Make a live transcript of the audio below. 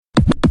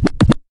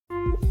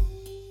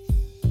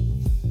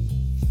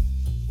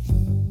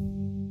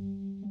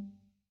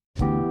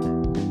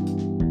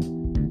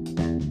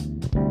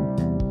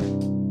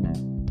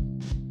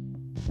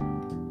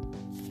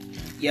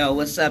Yo,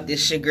 what's up?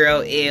 This your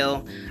girl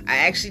L. I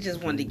actually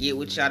just wanted to get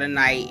with y'all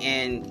tonight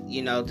and,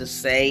 to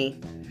say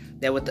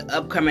that with the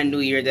upcoming new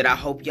year that I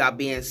hope y'all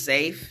being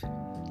safe,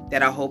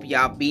 that I hope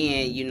y'all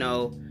being,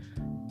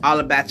 all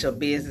about your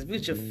business, be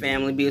with your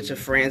family, be with your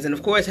friends, and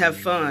of course have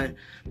fun.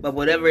 But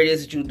whatever it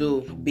is that you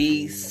do,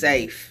 be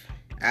safe.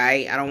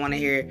 Alright? I don't want to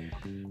hear,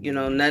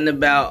 nothing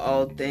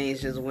about,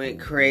 things just went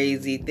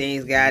crazy,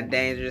 things got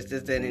dangerous,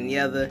 this, that, and the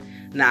other.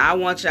 Now, I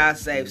want y'all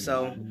safe.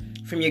 So,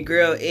 from your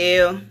girl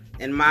L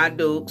and my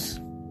Dukes,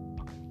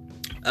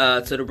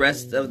 to the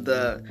rest of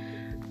the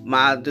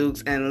My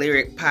Dukes and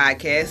Lyric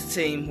podcast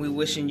team, we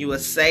wishing you a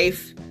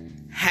safe,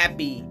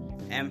 happy,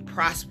 and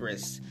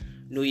prosperous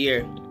New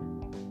Year.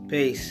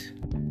 Peace.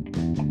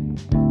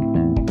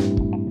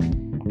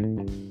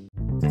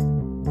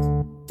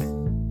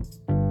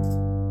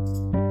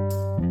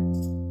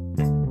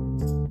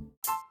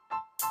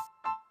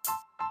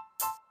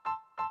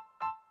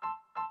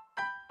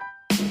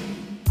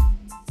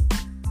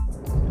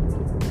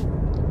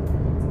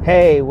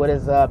 Hey, what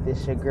is up?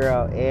 It's your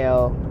girl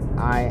L.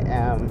 I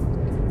am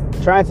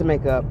trying to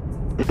make up,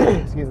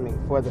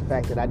 for the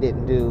fact that I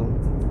didn't do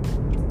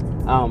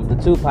the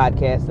 2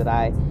 podcasts that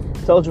I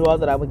told you all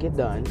that I would get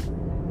done.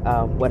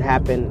 What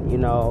happened,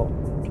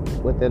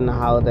 within the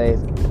holidays,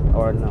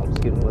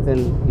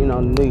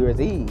 within, New Year's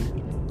Eve.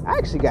 I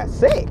actually got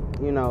sick,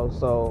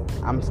 so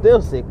I'm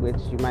still sick, which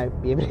you might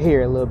be able to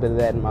hear a little bit of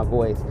that in my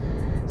voice.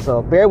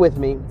 So bear with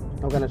me.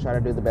 I'm going to try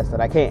to do the best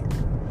that I can.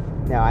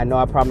 Now, I know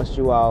I promised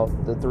you all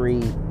the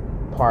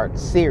 3-part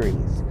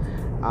series.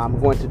 I'm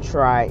going to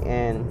try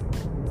and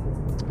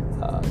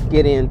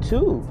get in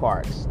 2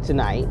 parts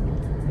tonight.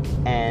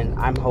 And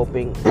I'm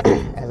hoping,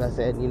 as I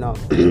said,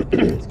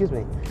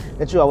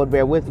 that you all would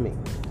bear with me.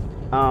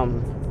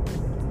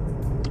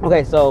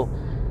 Okay, so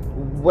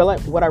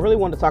what I really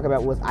wanted to talk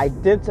about was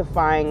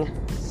identifying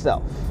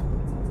self.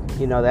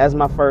 That's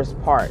my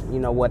first part.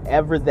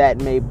 Whatever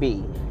that may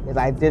be, is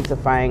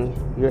identifying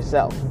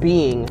yourself,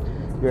 being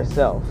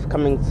yourself,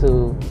 coming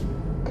to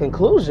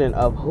conclusion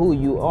of who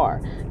you are.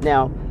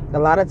 Now, a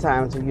lot of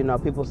times,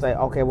 people say,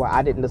 okay, well,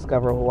 I didn't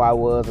discover who I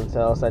was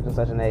until such and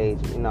such an age,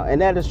 and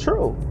that is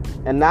true,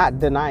 and not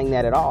denying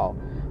that at all.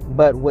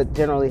 But what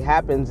generally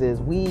happens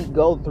is we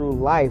go through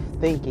life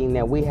thinking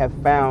that we have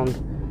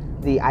found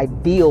the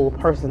ideal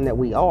person that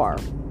we are,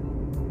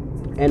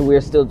 and we're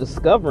still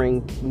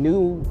discovering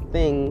new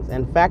things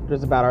and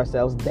factors about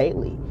ourselves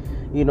daily.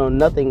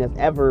 Nothing is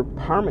ever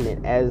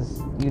permanent,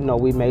 as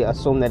we may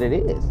assume that it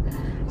is.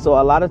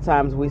 So a lot of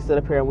times we sit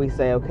up here and we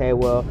say, okay,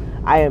 well,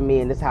 I am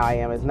me and this is how I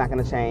am. It's not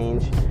going to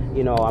change.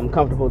 I'm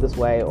comfortable this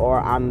way, or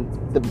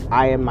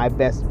I am my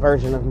best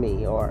version of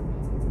me, or,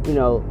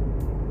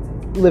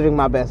 living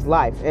my best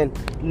life. And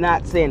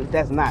not saying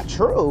that's not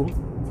true,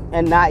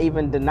 and not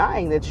even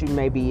denying that you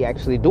may be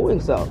actually doing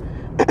so.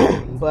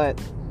 But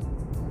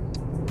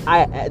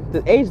at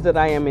the age that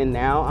I am in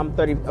now, I'm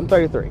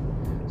 33.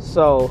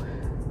 So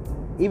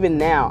even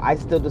now, I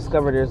still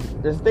discover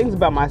there's things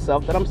about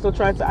myself that I'm still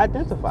trying to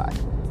identify.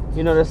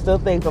 There's still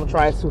things I'm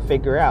trying to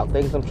figure out,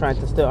 things I'm trying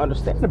to still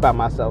understand about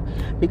myself.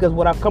 Because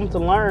what I've come to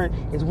learn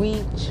is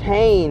we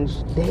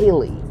change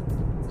daily.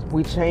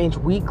 We change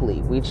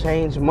weekly. We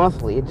change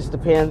monthly. It just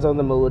depends on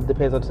the mood,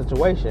 depends on the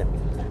situation.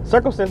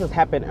 Circumstances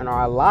happen in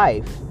our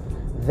life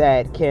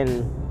that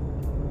can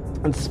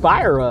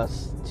inspire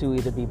us to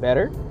either be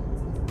better,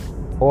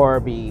 or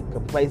be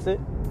complacent,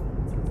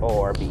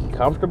 or be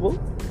comfortable,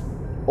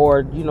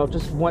 or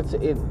just want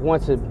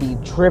to be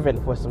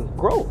driven for some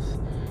growth,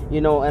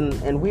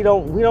 and we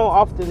don't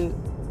often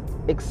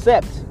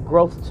accept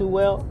growth too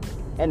well,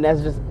 and that's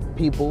just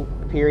people,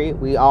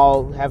 period. We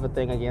all have a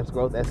thing against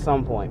growth at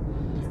some point.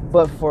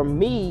 But for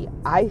me,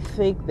 I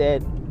think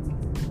that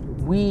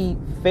we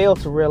fail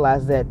to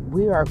realize that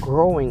we are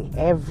growing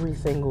every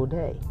single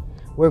day.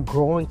 We're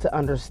growing to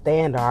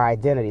understand our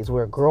identities.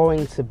 We're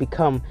growing to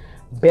become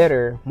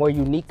better, more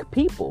unique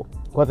people,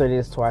 whether it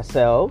is to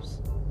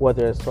ourselves,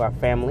 whether it's to our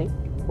family,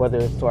 whether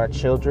it's to our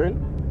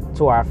children,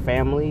 to our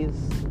families,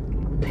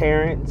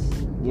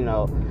 parents,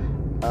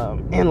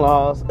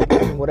 in-laws,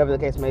 whatever the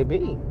case may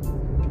be.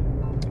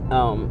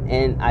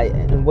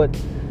 And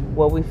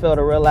what we fail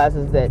to realize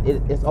is that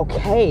it's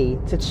okay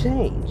to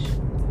change.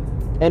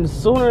 And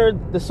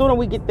the sooner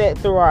we get that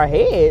through our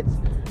heads,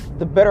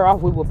 the better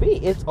off we will be.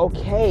 It's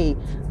okay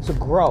to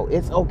grow.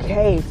 It's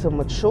okay to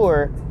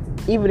mature,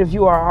 even if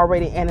you are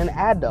already an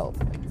adult.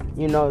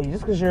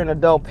 Just because you're an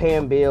adult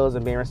paying bills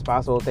and being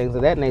responsible, things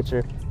of that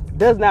nature,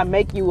 does not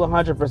make you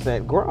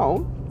 100%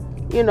 grown.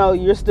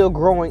 You're still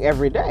growing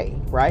every day,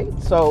 right?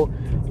 So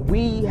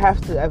we have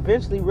to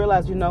eventually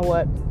realize,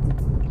 what?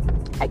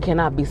 I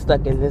cannot be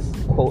stuck in this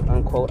quote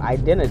unquote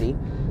identity.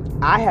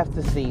 I have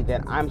to see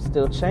that I'm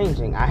still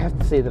changing. I have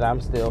to see that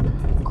I'm still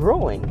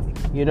growing.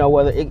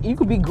 Whether you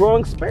could be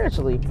growing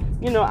spiritually.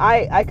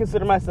 I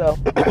consider myself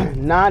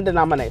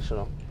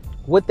non-denominational.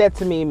 What that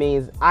to me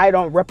means, I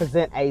don't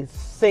represent a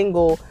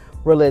single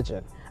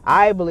religion.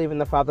 I believe in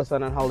the Father,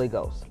 Son, and Holy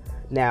Ghost.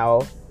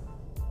 Now,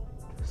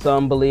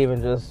 some believe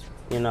in just,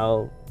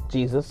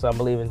 Jesus. Some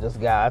believe in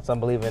just God. Some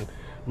believe in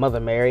Mother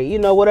Mary,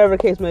 whatever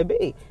the case may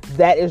be.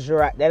 That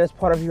is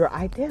part of your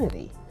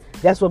identity.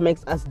 That's what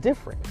makes us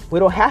different. We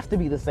don't have to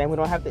be the same. We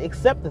don't have to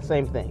accept the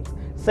same things.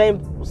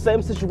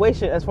 Same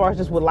situation as far as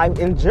just with life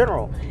in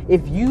general.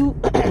 If you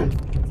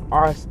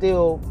are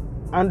still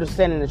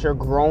understanding that you're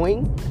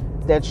growing,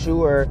 that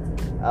you are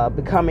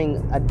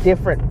becoming a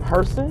different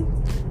person,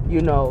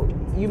 you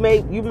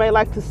may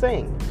like to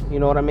sing. You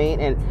know what I mean?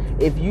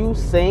 And if you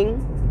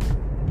sing,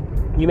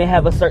 you may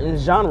have a certain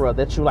genre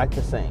that you like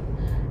to sing.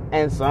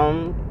 And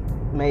some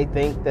may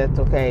think that's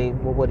okay,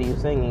 well, what are you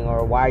singing?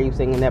 Or why are you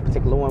singing that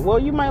particular one? Well,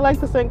 you might like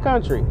to sing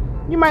country.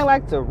 You might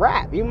like to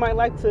rap. You might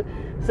like to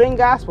sing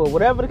gospel.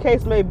 Whatever the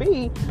case may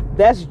be,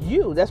 that's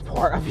you. That's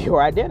part of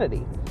your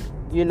identity.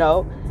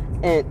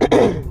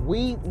 And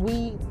we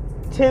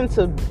tend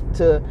to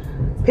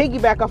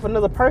piggyback off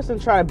another person,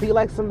 trying to be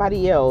like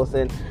somebody else.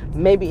 And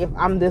maybe if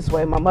I'm this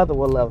way, my mother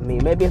will love me.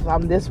 Maybe if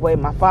I'm this way,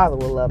 my father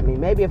will love me.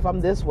 Maybe if I'm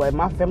this way,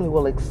 my family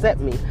will accept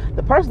me.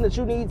 The person that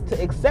you need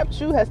to accept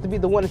you has to be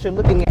the one that you're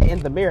looking at in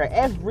the mirror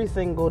every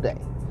single day.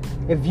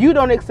 If you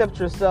don't accept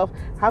yourself,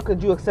 how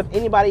could you accept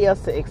anybody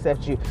else to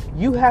accept you?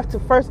 You have to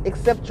first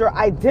accept your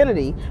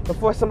identity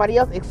before somebody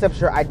else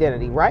accepts your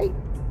identity, right?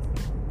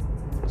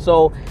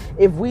 So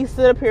if we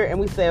sit up here and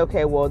we say,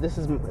 okay, well, this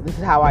is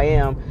how I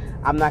am,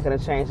 I'm not going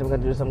to change, I'm going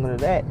to do this, I'm going to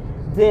do that,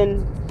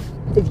 then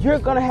if you're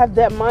going to have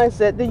that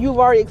mindset, then you've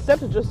already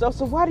accepted yourself.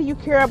 So why do you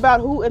care about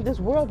who in this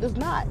world does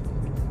not?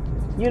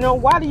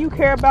 Why do you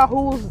care about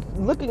who's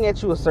looking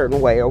at you a certain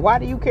way? Or why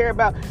do you care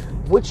about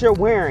what you're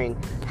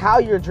wearing, how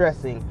you're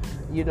dressing?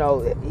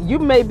 You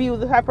may be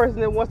the type of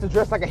person that wants to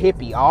dress like a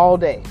hippie all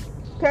day.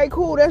 Okay,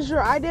 cool. That's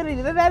your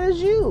identity. That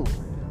is you.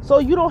 So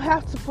you don't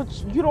have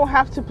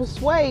to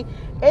persuade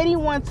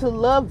anyone to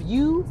love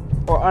you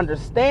or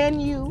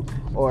understand you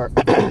or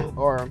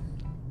or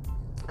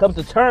come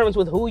to terms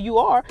with who you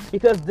are,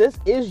 because this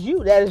is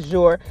you. That is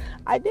your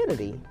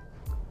identity.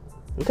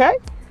 Okay?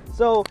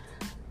 So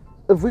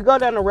if we go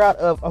down the route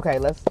of, okay,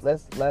 let's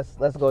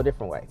go a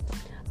different way.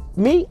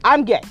 Me,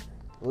 I'm gay,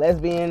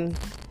 lesbian,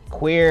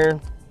 queer,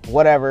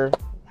 whatever,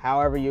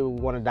 however you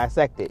want to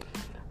dissect it.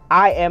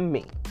 I am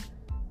me.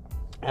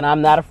 And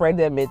I'm not afraid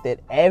to admit that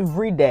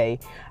every day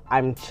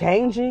I'm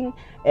changing,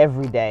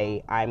 every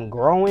day I'm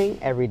growing,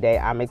 every day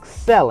I'm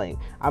excelling.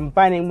 I'm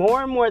finding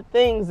more and more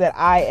things that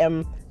I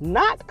am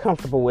not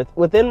comfortable with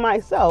within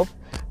myself,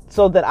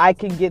 so that I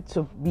can get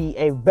to be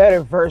a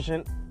better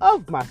version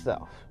of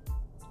myself.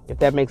 If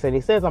that makes any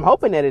sense. I'm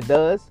hoping that it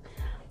does.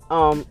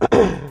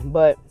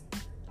 But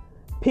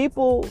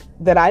people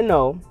that I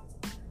know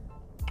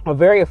are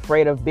very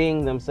afraid of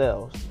being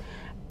themselves.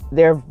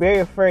 They're very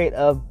afraid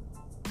of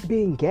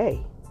being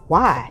gay.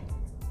 Why?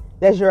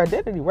 That's your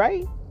identity,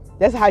 right?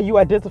 That's how you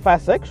identify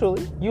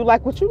sexually. You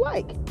like what you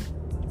like.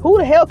 Who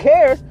the hell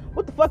cares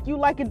what the fuck you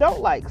like and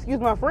don't like? Excuse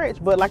my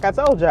French, but like I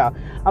told y'all,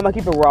 I'm gonna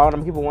keep it raw and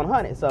I'm gonna keep it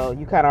 100. So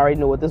you kind of already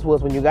knew what this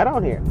was when you got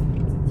on here.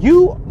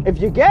 If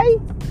you're gay,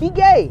 be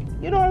gay.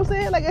 You know what I'm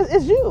saying? Like,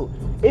 it's you.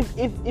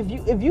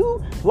 If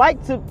you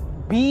like to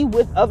be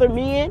with other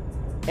men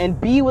and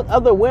be with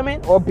other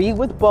women, or be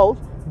with both,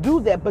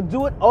 do that, but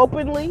do it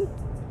openly.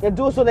 And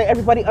do it so that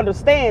everybody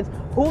understands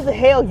who the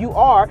hell you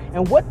are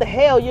and what the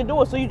hell you're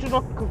doing, so you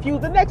don't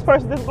confuse the next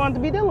person that's going to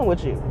be dealing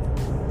with you.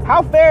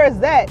 How fair is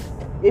that?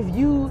 If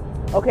you,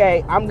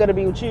 okay, I'm going to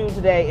be with you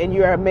today and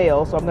you're a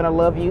male, so I'm going to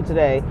love you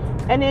today,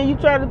 and then you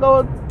try to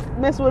go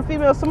mess with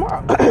females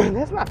tomorrow.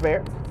 That's not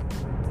fair.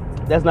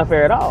 That's not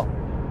fair at all.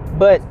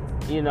 But,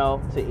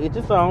 to each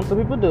its own. Some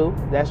people do.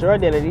 That's your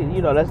identity.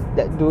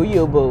 That do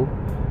you, boo.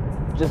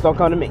 Just don't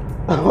come to me.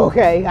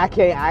 Okay? I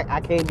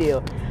can't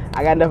deal.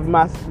 I got enough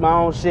of my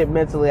own shit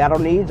mentally. I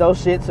don't need your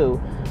shit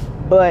too.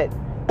 But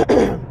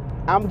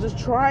I'm just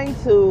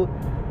trying to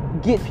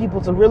get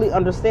people to really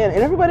understand.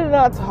 And everybody that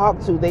I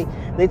talk to,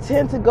 they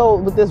tend to go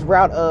with this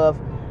route of,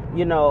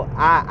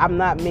 I'm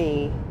not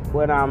me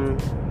when I'm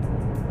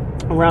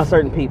around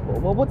certain people.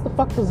 Well, what the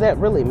fuck does that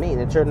really mean,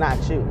 that you're not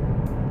you?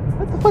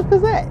 What the fuck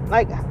does that?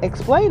 Like,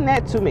 explain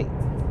that to me.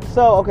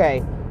 So,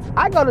 okay,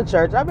 I go to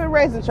church. I've been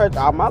raised in church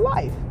all my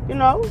life.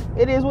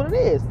 It is what it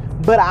is.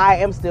 But I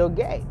am still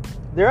gay.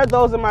 There are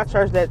those in my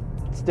church that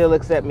still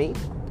accept me.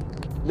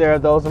 There are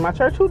those in my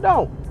church who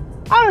don't.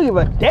 I don't give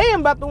a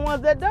damn about the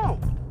ones that don't.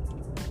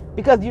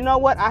 Because you know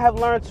what? I have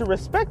learned to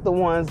respect the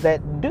ones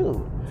that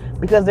do.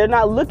 Because they're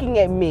not looking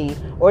at me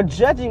or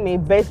judging me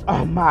based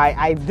on my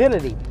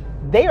identity.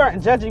 They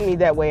aren't judging me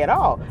that way at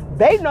all.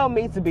 They know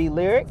me to be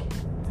Lyric.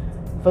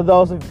 For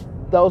those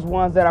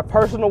ones that are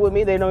personal with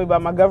me, they know me by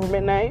my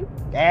government name,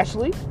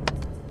 Ashley.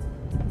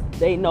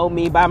 They know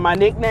me by my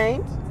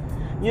nicknames.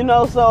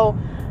 So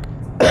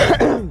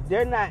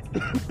they're not,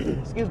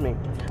 excuse me,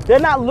 they're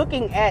not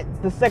looking at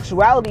the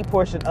sexuality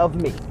portion of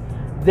me.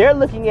 They're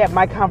looking at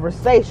my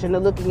conversation.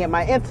 They're looking at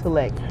my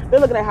intellect. They're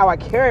looking at how I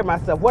carry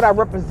myself, what I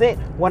represent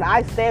when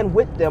I stand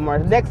with them or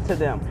next to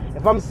them.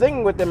 If I'm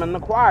singing with them in the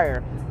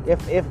choir,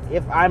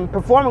 if I'm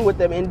performing with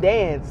them in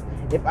dance,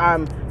 if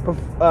I'm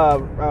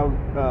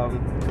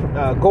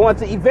going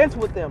to events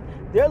with them,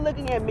 they're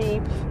looking at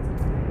me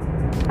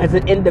as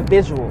an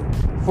individual,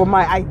 for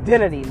my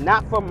identity,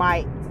 not for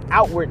my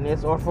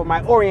outwardness or for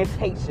my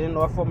orientation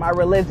or for my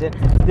religion.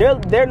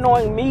 They're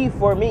knowing me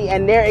for me,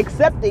 and they're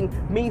accepting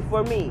me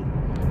for me.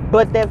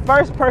 But that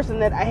first person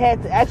that I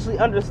had to actually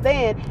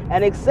understand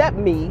and accept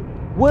me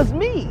was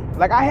me.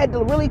 Like, I had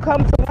to really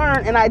come to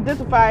learn and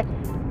identify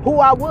who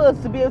I was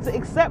to be able to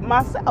accept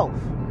myself.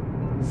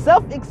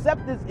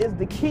 Self-acceptance is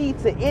the key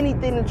to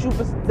anything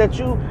that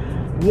you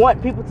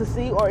want people to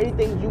see or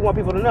anything that you want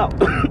people to know.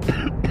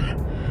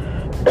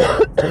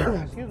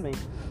 Excuse me.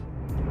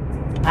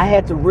 I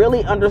had to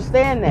really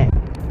understand that.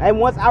 And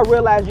once I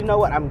realized, you know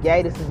what, I'm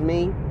gay, this is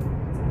me,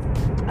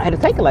 I had to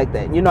take it like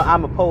that. You know,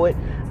 I'm a poet.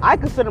 I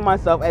consider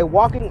myself a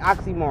walking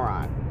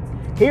oxymoron.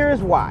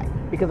 Here's why.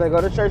 Because I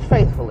go to church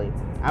faithfully.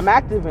 I'm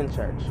active in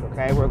church,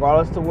 okay?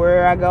 Regardless to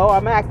where I go,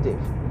 I'm active.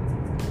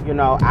 You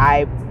know,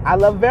 I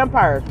love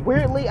vampires.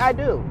 Weirdly, I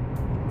do.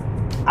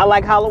 I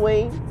like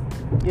Halloween.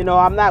 You know,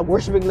 I'm not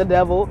worshiping the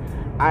devil.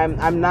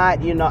 I'm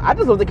not, you know, I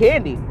just love the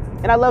candy.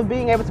 And I love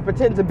being able to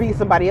pretend to be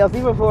somebody else,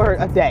 even for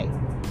a day.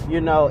 You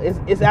know,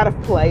 it's out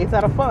of play. It's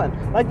out of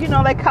fun. Like, you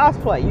know, like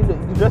cosplay. You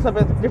dress up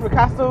as different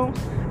costumes.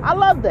 I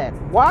love that.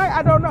 Why?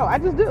 I don't know. I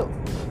just do.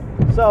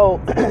 So,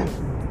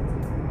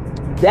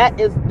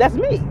 that's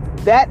me.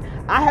 That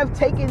I have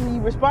taken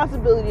the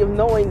responsibility of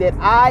knowing that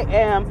I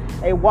am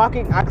a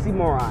walking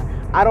oxymoron.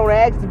 I don't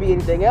ask to be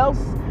anything else.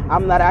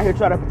 I'm not out here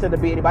trying to pretend to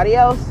be anybody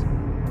else.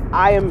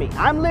 I am me.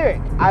 I'm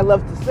lyric. I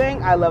love to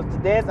sing. I love to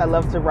dance. I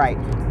love to write.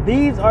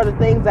 These are the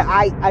things that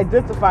I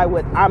identify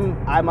with. I'm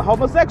a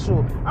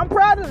homosexual. I'm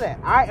proud of that.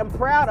 I am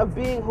proud of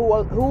being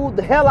who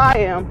the hell I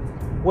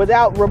am,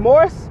 without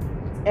remorse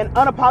and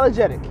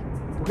unapologetic.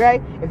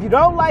 Okay? If you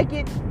don't like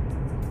it,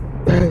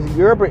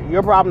 your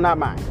problem, not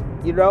mine.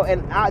 You know,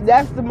 and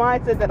that's the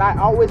mindset that I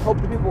always hope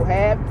that people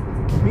have,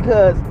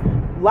 because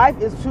life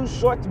is too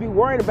short to be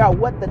worrying about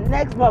what the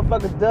next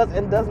motherfucker does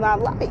and does not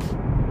like.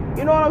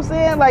 You know what I'm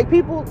saying? Like,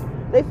 people,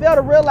 they fail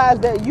to realize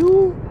that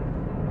you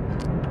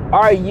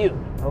are you,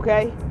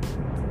 okay?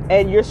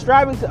 And you're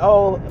striving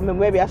to,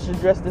 maybe I should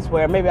dress this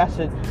way, or maybe I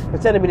should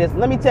pretend to be this.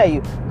 Let me tell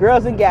you,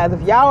 girls and guys,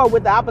 if y'all are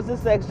with the opposite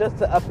sex just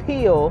to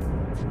appease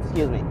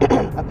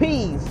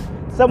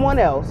someone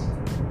else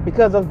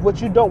because of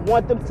what you don't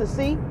want them to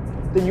see,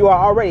 then you are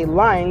already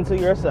lying to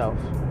yourself.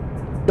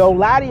 Don't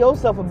lie to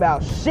yourself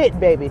about shit,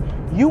 baby.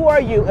 You are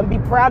you, and be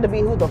proud to be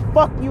who the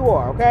fuck you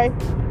are, okay?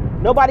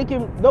 Nobody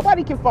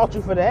can fault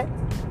you for that.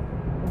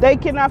 They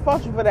cannot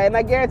fault you for that. And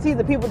I guarantee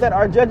the people that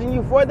are judging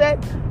you for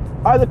that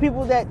are the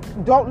people that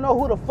don't know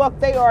who the fuck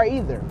they are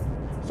either.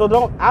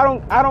 So I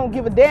don't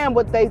give a damn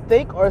what they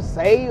think or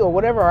say or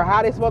whatever, or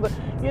how they supposed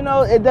to, you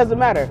know, it doesn't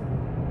matter.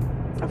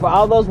 And for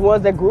all those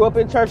ones that grew up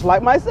in church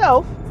like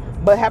myself,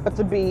 but happen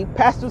to be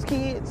pastors'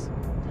 kids,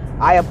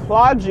 I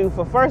applaud you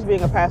for first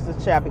being a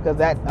pastor's child, because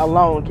that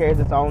alone carries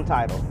its own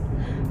title.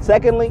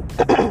 Secondly,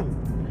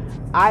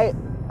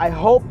 I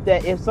hope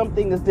that if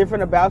something is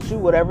different about you,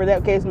 whatever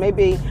that case may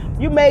be,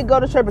 you may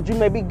go to church, but you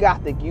may be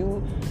gothic.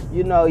 You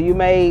know, you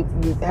may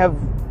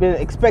have been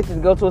expected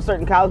to go to a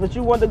certain college, but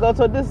you want to go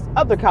to this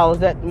other college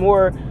that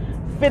more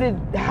fitted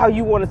how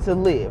you wanted to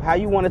live, how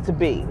you wanted to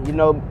be. You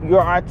know,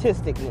 your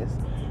artisticness,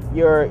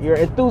 your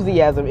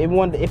enthusiasm.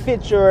 It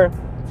fits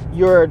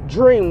your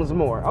dreams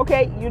more.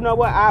 Okay, you know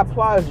what? I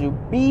applaud you.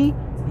 Be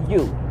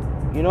you.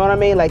 You know what I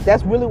mean? Like,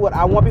 that's really what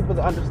I want people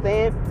to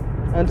understand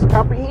and to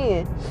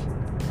comprehend,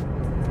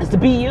 is to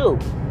be you.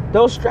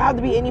 Don't strive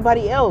to be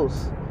anybody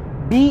else.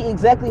 Be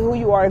exactly who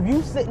you are. If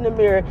you sit in the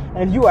mirror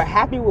and you are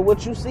happy with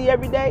what you see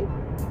every day,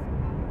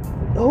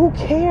 who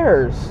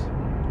cares?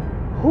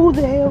 Who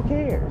the hell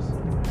cares?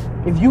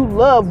 If you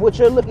love what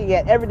you're looking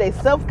at every day,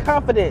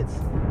 self-confidence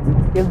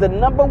is the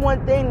number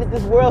one thing that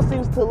this world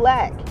seems to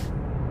lack.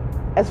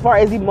 As far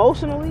as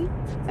emotionally,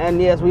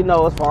 and yes, we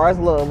know as far as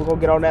love, we're going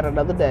to get on that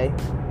another day.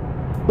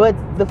 But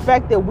the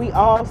fact that we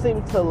all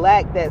seem to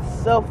lack that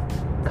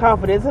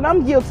self-confidence, and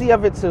I'm guilty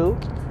of it too.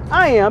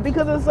 I am,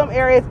 because in some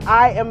areas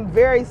I am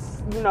very,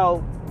 you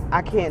know,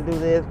 I can't do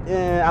this.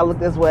 I look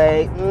this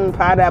way.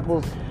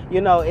 Pineapples,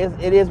 you know,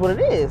 it is what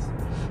it is.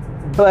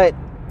 But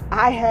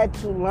I had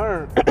to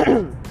learn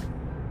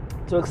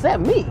to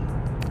accept me.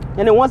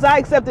 And then once I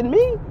accepted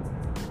me,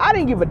 I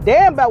didn't give a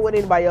damn about what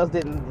anybody else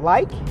didn't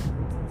like.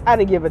 I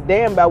didn't give a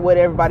damn about what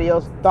everybody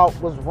else thought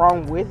was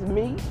wrong with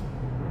me.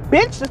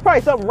 Bitch, there's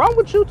probably something wrong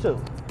with you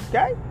too.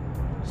 Okay?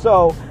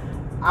 So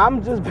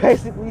I'm just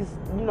basically,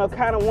 you know,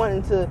 kind of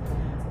wanting to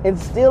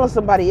instill in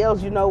somebody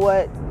else, you know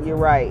what? You're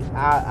right.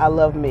 I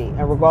love me.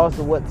 And regardless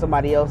of what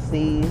somebody else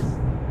sees,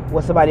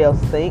 what somebody else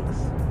thinks,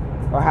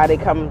 or how they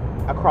come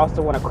across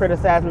to want to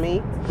criticize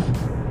me,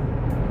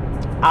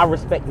 I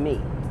respect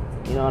me.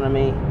 You know what I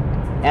mean?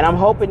 And I'm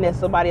hoping that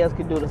somebody else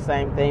can do the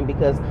same thing,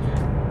 because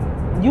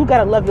you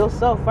gotta love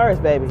yourself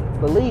first, baby.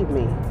 Believe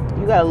me.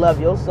 You gotta love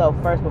yourself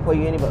first before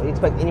you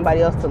expect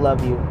anybody else to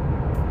love you.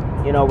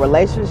 You know,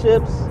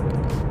 relationships,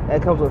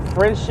 that comes with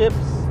friendships,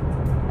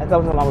 that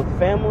comes along with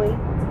family.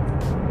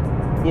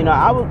 You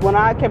know, when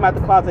I came out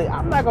the closet,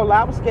 I'm not gonna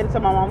lie, I was scared to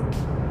tell my mama.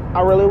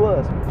 I really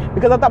was.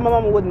 Because I thought my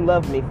mama wouldn't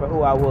love me for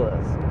who I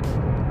was.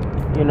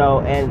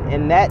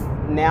 And that,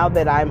 now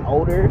that I'm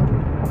older,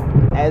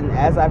 and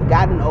as I've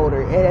gotten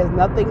older,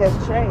 nothing has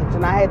changed.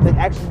 And I had to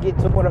actually get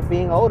to the point of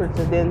being older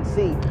to then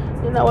see,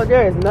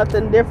 there is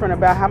nothing different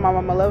about how my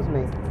mama loves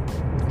me.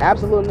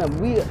 Absolutely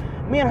nothing.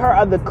 Me and her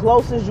are the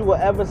closest you will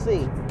ever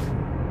see.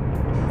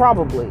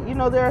 Probably.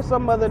 There are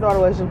some other daughter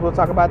relationships, we'll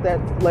talk about that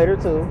later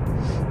too.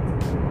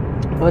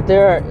 But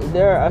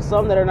there are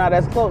some that are not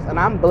as close, and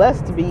I'm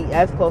blessed to be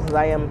as close as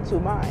I am to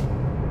mine.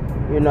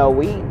 We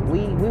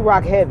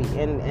rock heavy,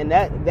 and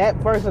that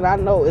person I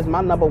know is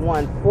my number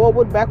one,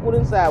 forward, backward,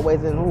 and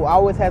sideways, and who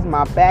always has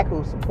my back,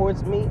 who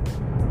supports me.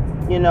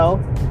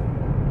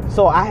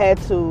 So I had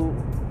to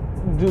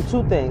do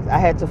two things. I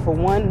had to, for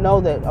one,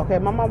 know that, okay,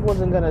 my mom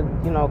wasn't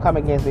gonna come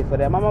against me for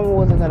that. My mom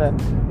wasn't gonna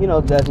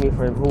judge me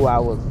for who I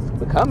was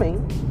becoming,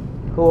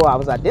 who I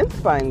was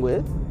identifying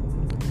with.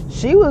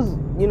 She was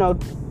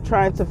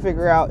trying to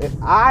figure out if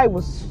I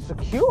was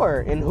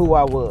secure in who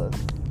I was.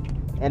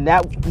 And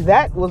that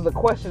was the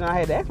question I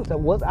had to ask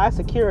myself. Was I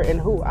secure in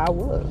who I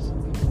was?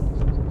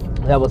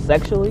 That was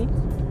sexually,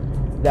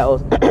 that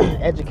was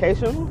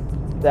educational,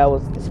 that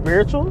was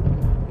spiritual,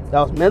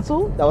 that was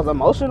mental, that was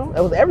emotional,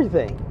 that was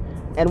everything.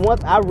 And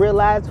once I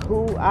realized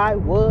who I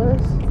was,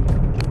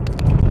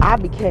 I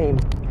became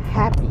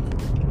happy.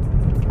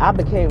 I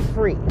became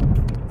free.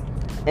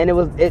 And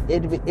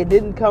it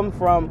didn't come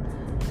from,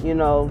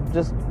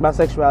 just my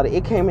sexuality.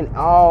 It came in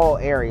all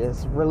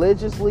areas.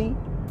 Religiously,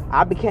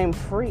 I became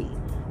free.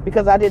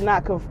 Because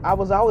I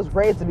was always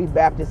raised to be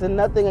Baptist, and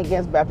nothing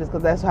against Baptists,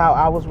 because that's how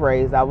I was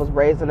raised. I was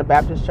raised in a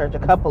Baptist church, a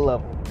couple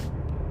of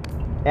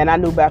them. And I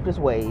knew Baptist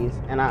ways,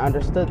 and I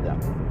understood them.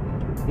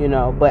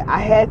 But I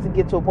had to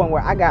get to a point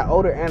where I got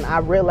older, and I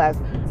realized,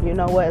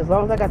 as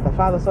long as I got the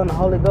Father, Son, and the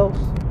Holy Ghost,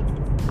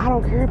 I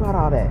don't care about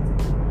all that.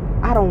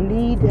 I don't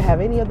need to have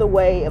any other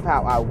way of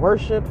how I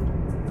worship.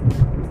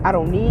 I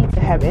don't need to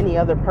have any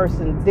other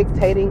person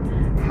dictating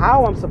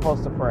how I'm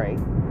supposed to pray.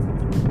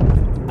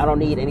 I don't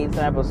need any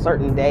type of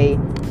certain day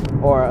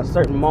or a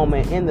certain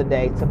moment in the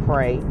day to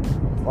pray,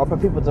 or for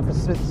people to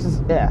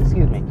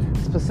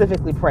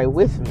specifically pray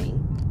with me.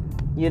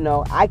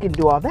 I can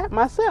do all that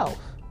myself.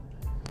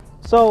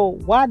 So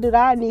why did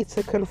I need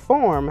to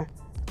conform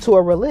to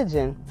a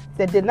religion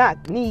that did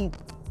not need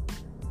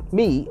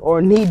me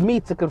or need me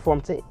to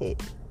conform to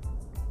it?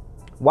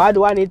 Why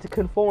do I need to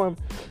conform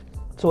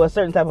to a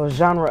certain type of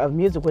genre of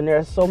music when there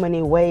are so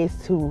many ways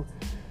to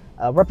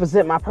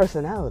represent my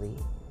personality?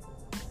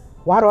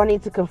 Why do I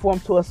need to conform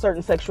to a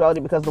certain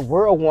sexuality because the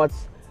world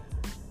wants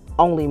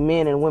only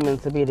men and women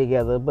to be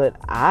together, but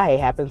I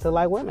happen to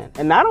like women?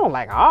 And I don't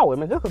like all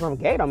women. Just because I'm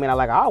gay don't mean I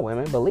like all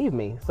women. Believe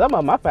me, some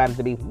of them I find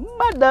to be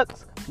mud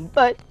ducks,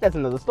 but that's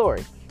another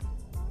story.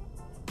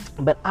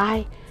 But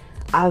I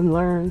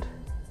learned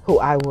who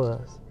I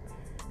was.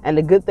 And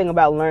the good thing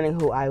about learning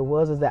who I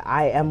was is that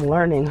I am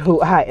learning who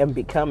I am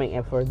becoming.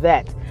 And for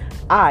that,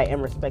 I am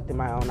respecting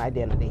my own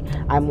identity.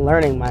 I'm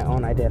learning my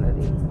own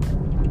identity.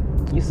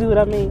 You see what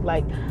I mean?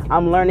 Like,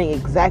 I'm learning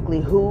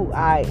exactly who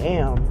I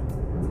am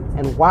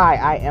and why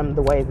I am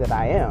the way that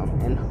I am.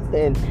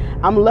 And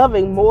I'm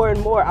loving more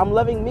and more. I'm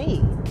loving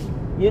me.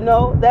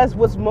 That's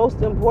what's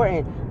most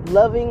important.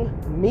 Loving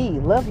me.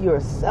 Love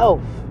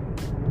yourself.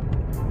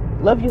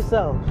 Love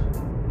yourself.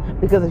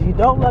 Because if you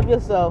don't love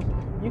yourself,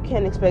 you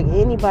can't expect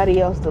anybody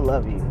else to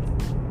love you.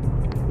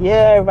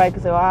 Yeah, everybody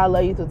can say, oh, I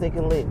love you through thick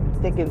and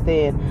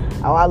thin.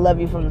 Oh, I love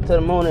you to the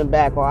moon and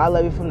back. Or I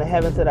love you from the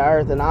heaven to the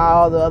earth, and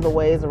all the other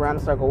ways around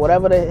the circle.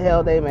 Whatever the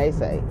hell they may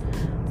say.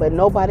 But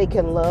nobody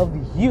can love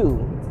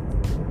you.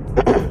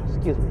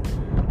 Excuse me.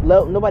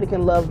 Nobody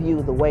can love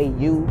you the way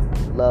you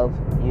love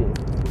you.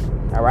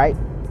 All right?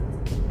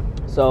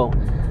 So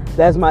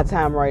that's my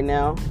time right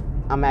now.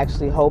 I'm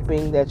actually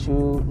hoping that you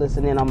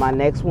listen in on my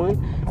next one.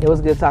 It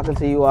was good talking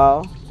to you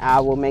all. I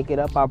will make it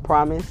up, I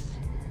promise.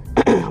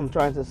 I'm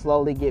trying to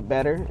slowly get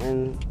better,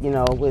 and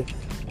with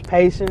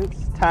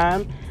patience,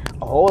 time,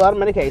 a whole lot of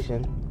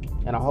medication,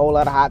 and a whole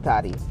lot of hot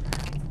toddies,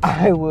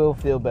 I will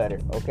feel better.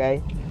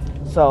 Okay,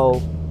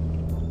 so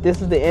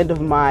this is the end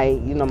of my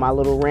my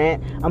little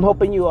rant. I'm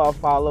hoping you all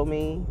follow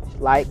me,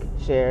 like,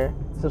 share,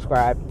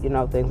 subscribe,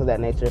 things of that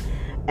nature,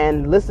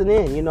 and listen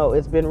in.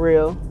 It's been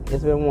real.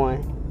 It's been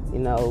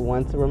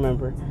one to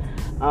remember.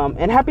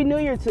 And Happy New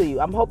Year to you.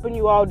 I'm hoping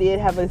you all did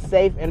have a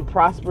safe and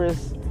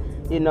prosperous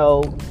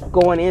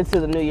going into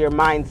the new year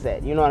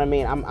mindset. You know what I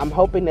mean? I'm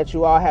hoping that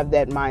you all have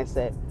that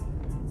mindset.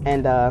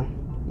 And, I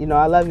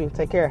love you.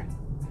 Take care.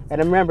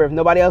 And remember, if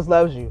nobody else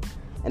loves you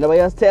and nobody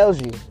else tells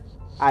you,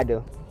 I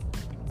do.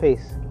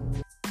 Peace.